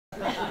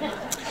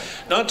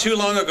Not too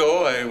long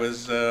ago, I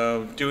was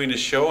doing a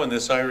show, and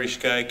this Irish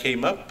guy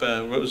came up.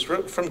 It was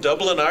from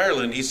Dublin,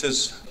 Ireland. He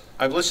says,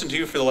 I've listened to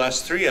you for the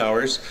last 3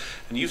 hours,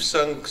 and you've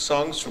sung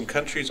songs from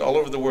countries all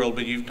over the world,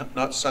 but you've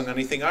not sung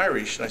anything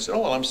Irish. And I said,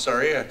 oh, well, I'm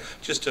sorry. I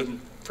just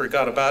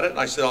forgot about it. And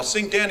I said, I'll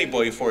sing Danny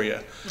Boy for you.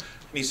 And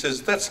he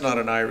says, that's not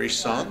an Irish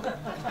song.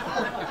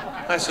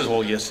 I said,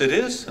 well, yes, it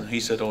is. And he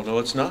said, oh, no,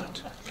 it's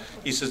not.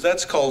 He says,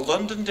 that's called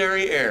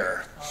Londonderry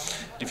Air.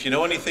 If you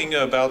know anything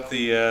about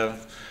the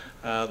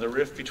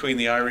rift between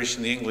the Irish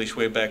and the English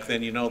way back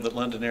then, you know that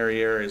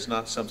Londonderry Air is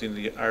not something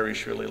the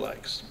Irish really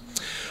likes.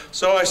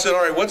 So I said,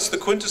 all right, what's the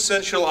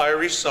quintessential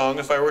Irish song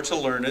if I were to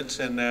learn it?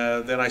 And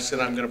then I said,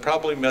 I'm going to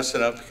probably mess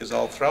it up because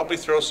I'll probably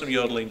throw some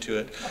yodeling to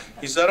it.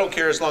 He said, I don't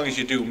care as long as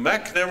you do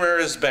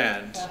McNamara's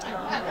Band.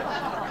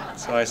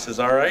 So I says,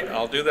 all right,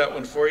 I'll do that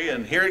one for you.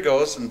 And here it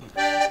goes. And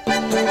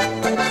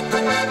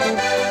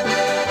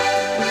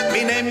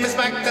me name is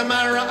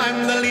McNamara,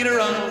 I'm the leader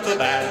of the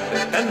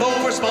band. And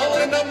though we're small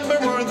in number,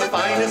 we're the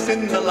finest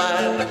in the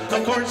land.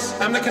 Of course,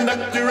 I'm the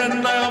conductor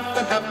and I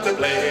often have to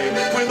play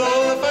with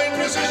all the fine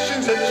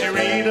musicians that you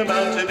read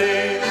about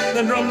today.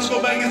 The drums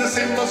go banging, the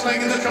cymbals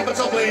clanging, the trumpets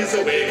all blaze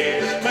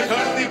away.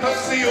 McCarthy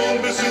puffs the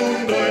old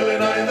bassoon, Doyle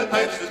and I the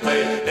pipes that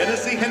play.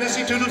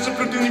 Hennessy, toodles and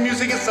fruit,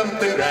 music is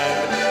something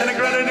grand. And I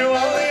grant to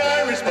all the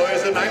Irish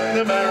boys in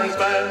McNamara's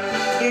Band.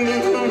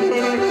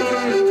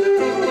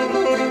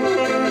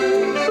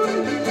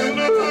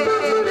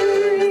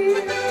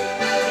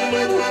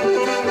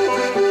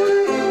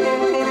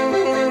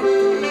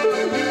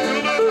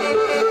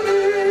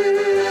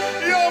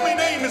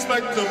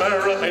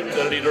 McNamara, I'm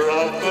the leader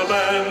of the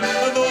band.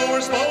 And though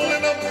we're small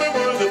in number,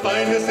 we're the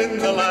finest in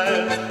the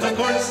land. Of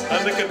course,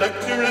 I'm the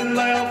conductor and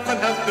I often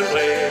have to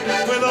play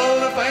with all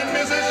the fine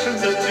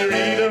musicians that you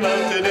read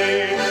about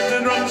today.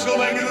 The drums go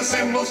banging, the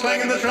cymbals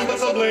clanging, the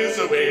trumpets all blaze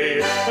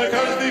away.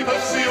 McCarthy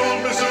puffs the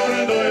old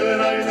bassoon and Doyle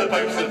and I the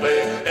pipes that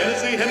play.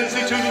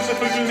 Hennessy, toodles and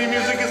flute,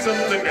 music is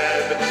something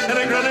grand. And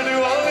I grant to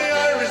all the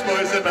Irish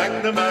boys in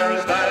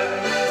McNamara's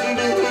Band.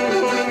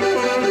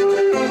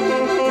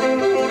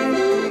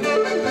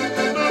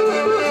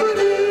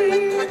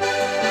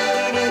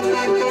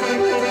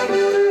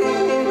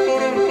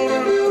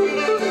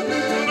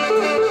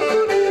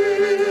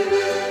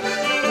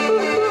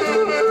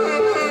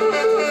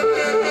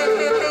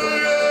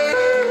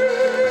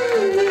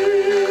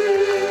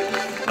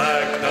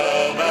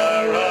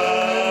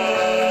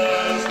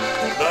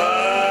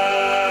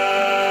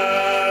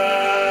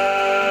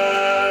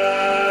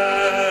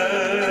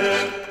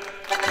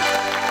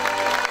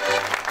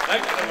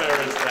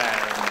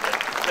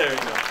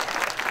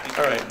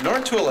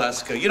 To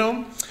Alaska. You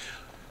know,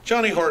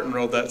 Johnny Horton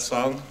wrote that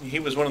song. He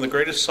was one of the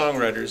greatest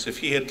songwriters. If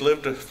he had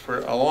lived for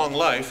a long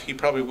life, he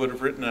probably would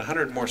have written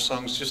 100 more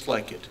songs just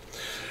like it.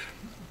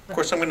 Of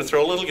course, I'm going to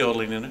throw a little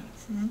yodeling in it.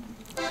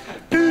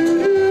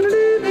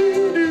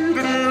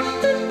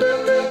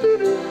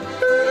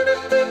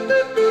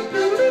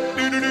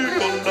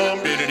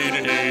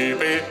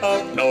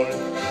 Up north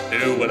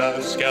to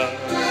Alaska,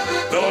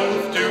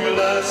 north to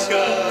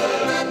Alaska,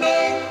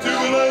 north to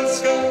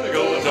Alaska,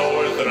 going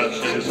north the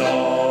rush is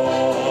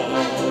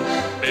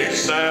on. Big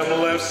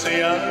Sam left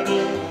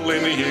Seattle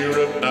in the year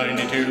of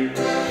 '92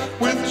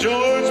 with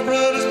George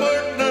Pratt as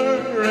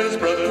partner and his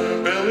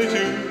brother Billy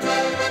too.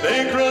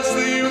 They crossed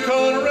the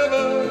Yukon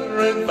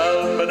River and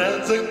found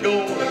Bonanza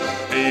Gold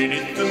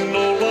beneath an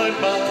old white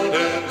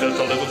mountain just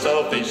a little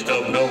southeast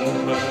of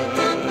Nome.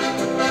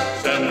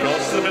 Sam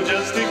crossed the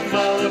majestic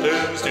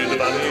mountains to the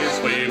valleys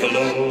way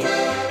below,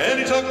 and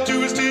he talked to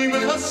his team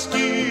of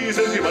huskies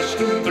as he mushed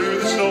them through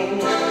the snow.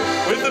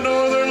 With the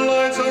northern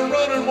lights a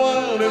running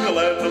wild in the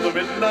land of the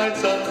midnight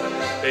sun,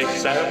 Big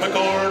Sam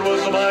McCord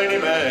was a mighty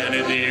man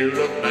in the year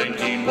of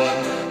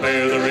 1901.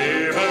 Where the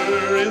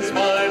river is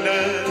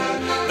winding,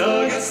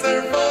 nuggets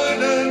they're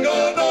finding,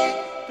 go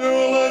north to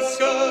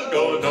Alaska,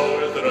 go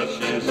north, the rush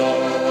is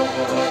on.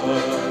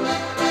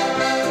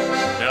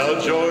 Now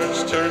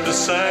George turned to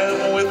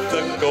Sam with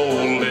the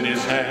gold in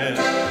his hand,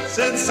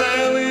 said,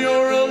 Sam,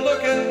 you're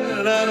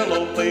a-looking at a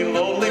lonely,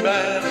 lonely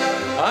man.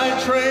 I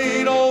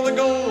trade all the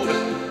gold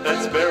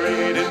that's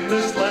buried in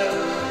this land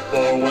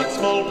for one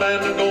small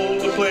band of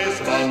gold to place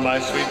upon my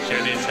sweet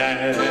Jenny's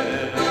hand.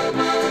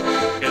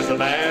 Cause a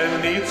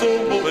man needs a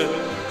woman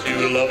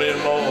to love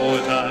him all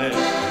the time.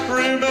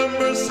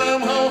 Remember,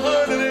 Sam, how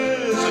hard it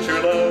is a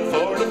true love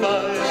for to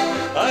find.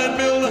 I'd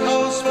build a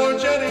house for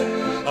Jenny,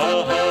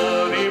 a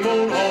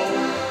honeymoon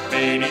home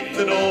beneath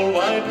an old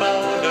white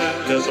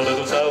mountain just a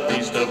little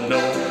southeast of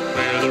Nome,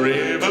 where the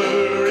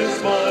river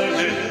is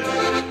winding,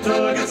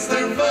 nuggets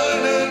they're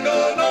finding,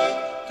 go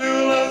north to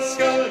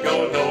Alaska,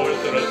 go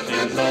north, the rush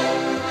is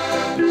on.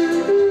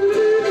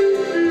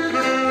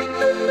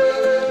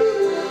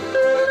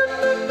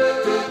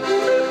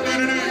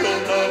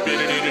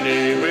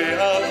 Way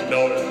up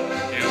north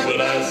to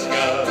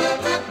Alaska,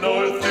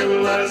 north to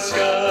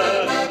Alaska,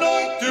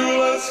 north to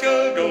Alaska,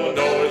 go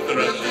north, the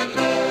rush is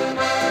on.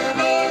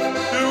 North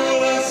to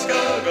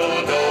Alaska, go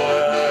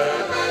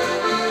north,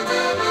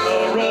 the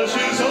rush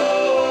is on.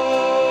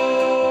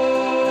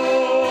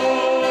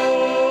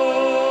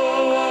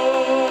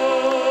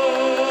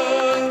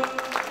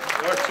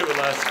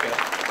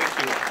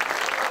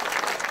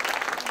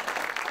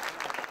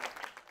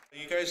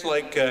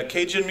 like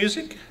Cajun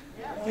music?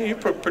 Yeah, you're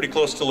pretty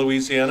close to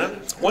Louisiana.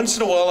 Once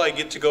in a while I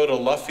get to go to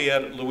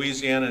Lafayette,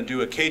 Louisiana and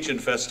do a Cajun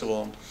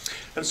festival.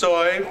 And so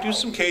I do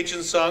some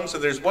Cajun songs,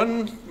 and there's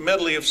one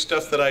medley of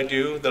stuff that I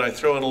do that I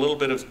throw in a little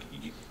bit of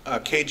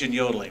Cajun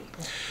yodeling.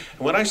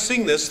 And when I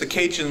sing this, the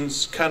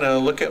Cajuns kind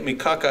of look at me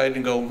cockeyed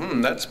and go,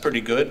 that's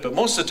pretty good. But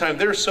most of the time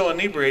they're so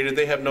inebriated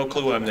they have no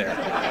clue I'm there.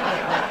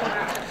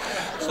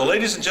 So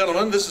ladies and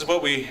gentlemen, this is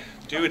what we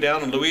do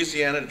down in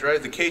Louisiana to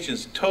drive the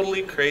Cajuns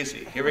totally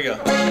crazy. Here we go.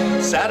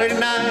 Saturday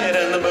night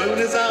and the moon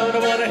is out. I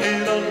wanna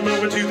head on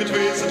over to the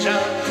twist and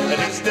shout. A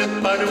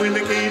two-step partner with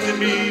the Cajun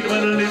beat.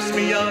 When it lifts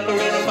me up, I'm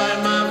gonna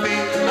find my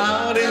feet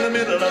out in the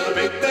middle of the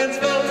big dance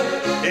floor.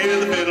 Hear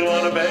the fiddle,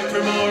 wanna beg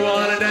for more,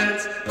 wanna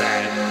dance.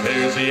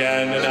 There's the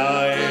end and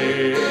I.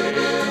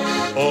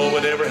 Oh,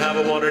 would ever have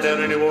a wander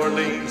down in New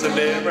Orleans and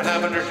never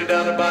have a drifted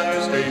down a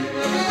bayou street.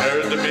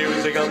 Heard the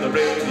music on the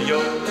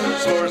radio.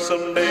 Swore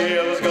someday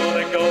I was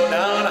gonna go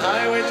down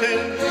Highway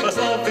 10. West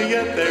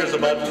Lafayette, there's a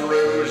Baton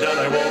Rouge, and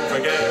I won't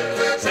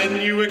forget.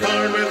 Send you a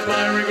card with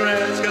my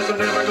regrets, cause I'm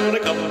never gonna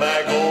come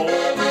back home.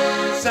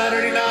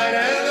 Saturday night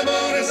and the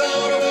moon is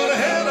out. I wanna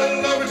head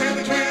on over to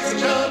the twist and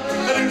shout.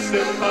 A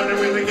two-step partner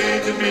with a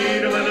Cajun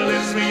beat. And when it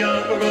lifts me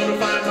up, we're gonna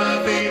find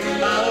my feet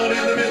out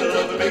in the middle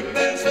of the big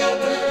dance floor.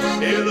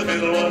 Hear the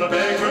fiddle, wanna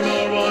beg for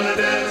more, wanna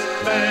dance.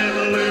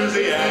 And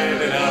Louisiana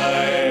and I.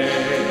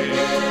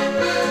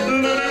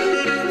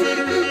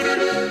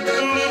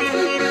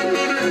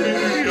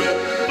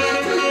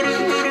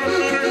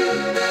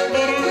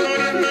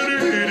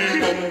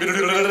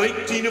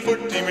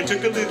 We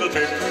took a little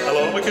trip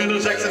along the Colonel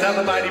Jackson down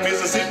the mighty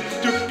Mississippi.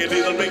 Took a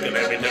little bacon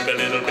and we took a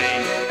little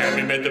bean. And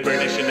we met the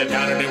British in the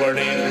town of New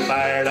Orleans. We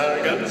fired our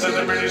guns and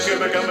the British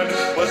ship coming.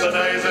 Was a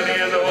nice and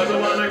easy, was a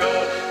while ago.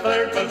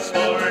 Fired once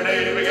more and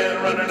they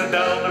began running it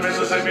down the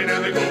Mississippi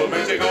near the Gulf of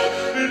Mexico.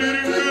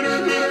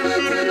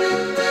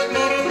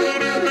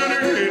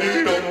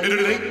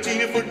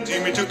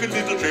 1814 we took a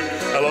little trip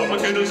along the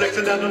Colonel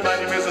Jackson down the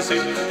mighty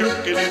Mississippi.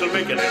 Took a little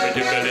bacon and we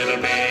took a little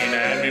bean.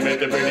 And we met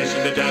the British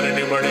in the town of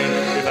New Orleans.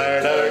 We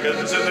fired our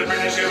guns and the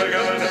British ship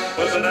coming.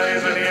 Was a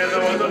nice and easy,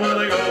 was a while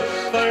ago.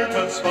 Fired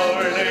once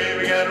more and they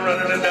began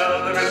running it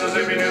down the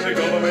Mississippi near the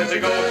Gulf of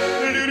Mexico.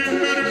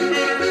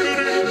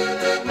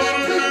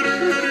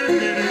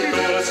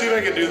 Let's see if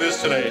I can do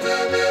this tonight.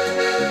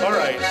 All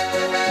right.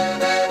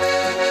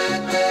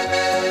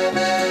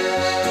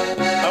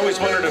 I always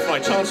wondered if my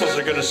tonsils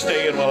are going to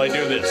stay in while I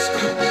do this.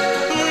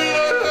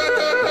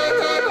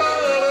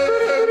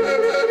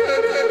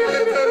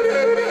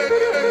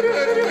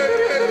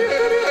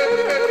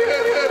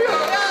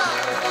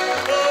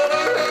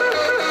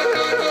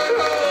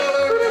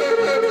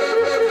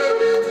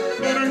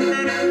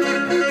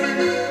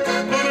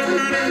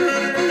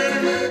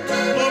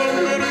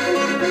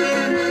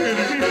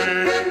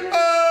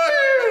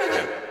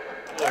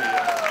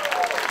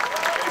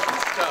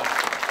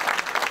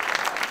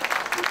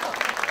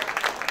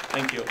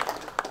 Thank you.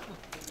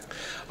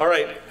 All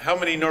right, how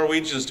many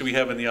Norwegians do we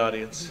have in the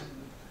audience?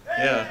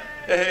 Yeah.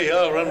 Hey,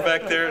 I'll run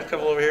back there, a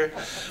couple over here.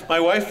 My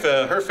wife,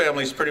 her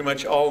family's pretty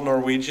much all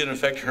Norwegian. In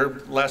fact,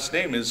 her last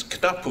name is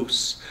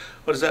Knappus.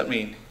 What does that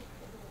mean?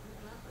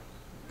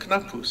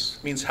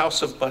 Knappus means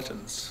house of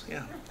buttons,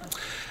 yeah.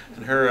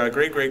 And her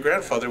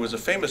great-great-grandfather was a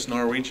famous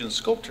Norwegian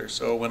sculptor,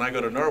 so when I go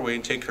to Norway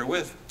and take her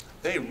with,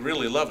 they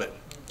really love it.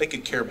 They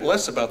could care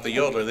less about the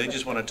yodeler, they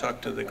just want to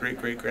talk to the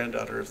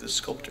great-great-granddaughter of this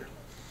sculptor.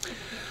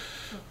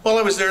 Well,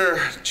 I was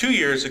there 2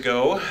 years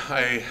ago.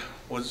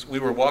 We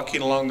were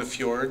walking along the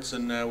fjords,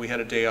 and we had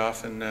a day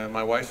off, and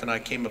my wife and I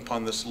came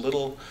upon this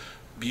little,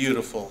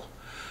 beautiful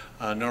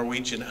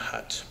Norwegian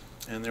hut.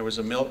 And there was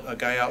a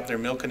guy out there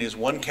milking his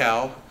one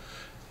cow,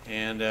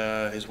 and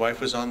his wife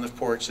was on the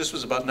porch. This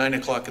was about 9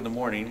 o'clock in the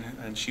morning,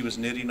 and she was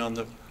knitting on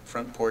the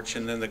front porch,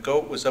 and then the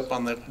goat was up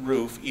on the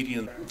roof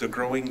eating the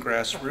growing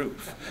grass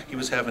roof. He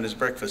was having his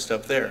breakfast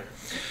up there.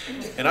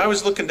 And I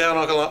was looking down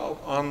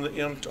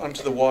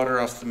onto the water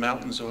off the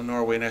mountains of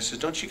Norway, and I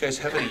said, don't you guys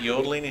have any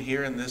yodeling in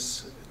here in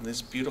this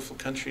beautiful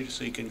country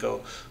so you can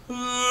go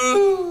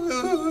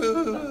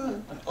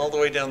all the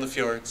way down the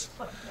fjords?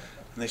 And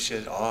they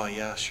said, oh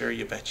yeah, sure,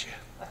 you betcha.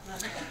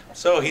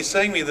 So he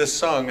sang me this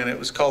song, and it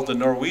was called the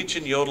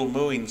Norwegian Yodel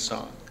Mooing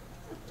Song.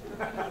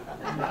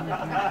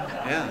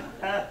 Yeah,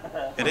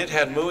 and it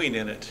had mooing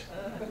in it.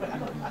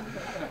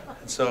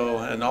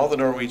 And all the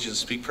Norwegians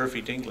speak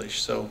perfect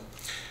English, so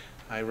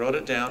I wrote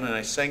it down and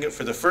I sang it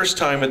for the first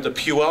time at the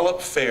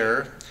Puyallup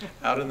Fair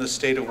out in the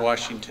state of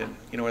Washington.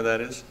 You know where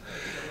that is?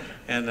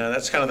 And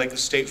that's kind of like the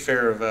state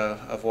fair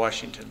of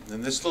Washington.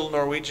 And this little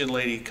Norwegian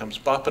lady comes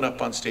bopping up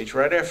on stage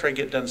right after I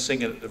get done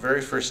singing it the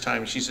very first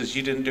time. She says,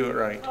 you didn't do it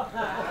right.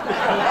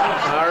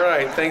 All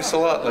right, thanks a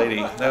lot,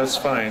 lady. That was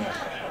fine.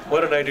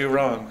 What did I do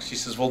wrong? She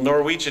says, well,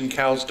 Norwegian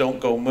cows don't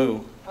go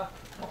moo.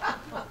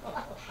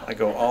 I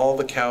go, all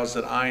the cows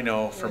that I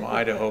know from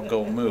Idaho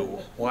go moo.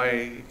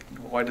 Why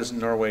doesn't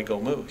Norway go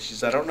moo? She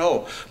says, I don't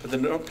know, but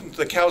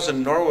the cows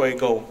in Norway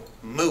go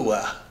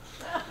mooa.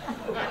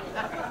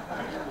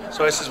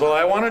 So I says, well,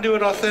 I want to do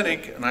it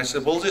authentic. And I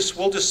said, we'll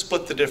just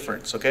split the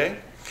difference, okay?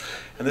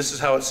 And this is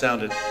how it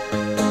sounded.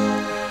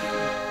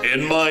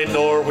 In my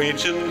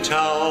Norwegian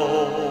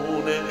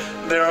town,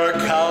 there are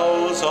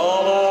cows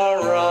all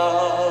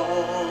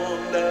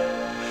around.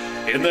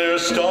 In their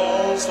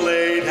stalls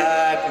late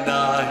at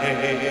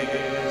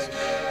night,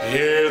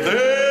 hear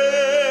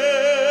this,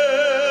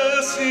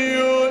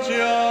 you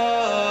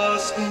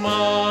just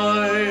might.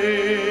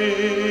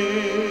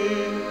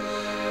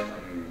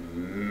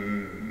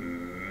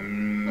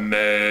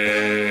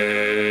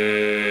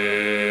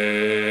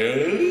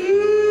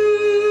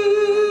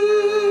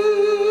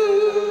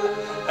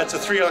 That's a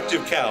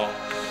 3-octave cow.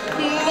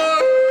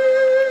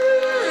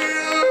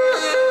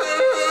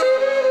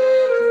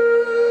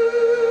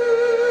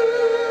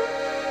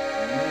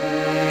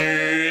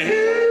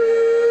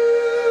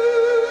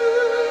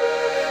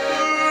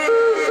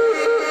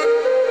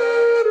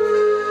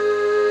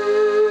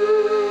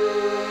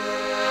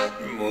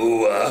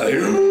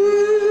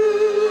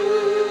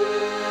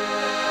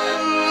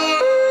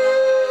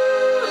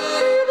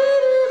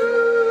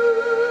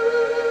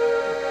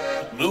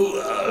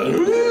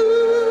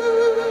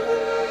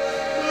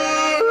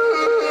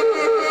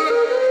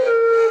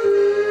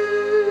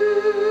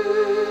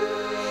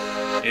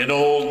 In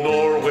old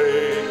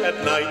Norway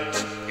at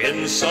night,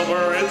 in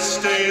summer it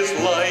stays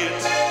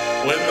light.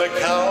 When the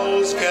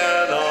cows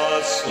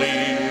cannot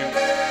sleep,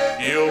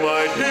 you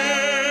might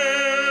hear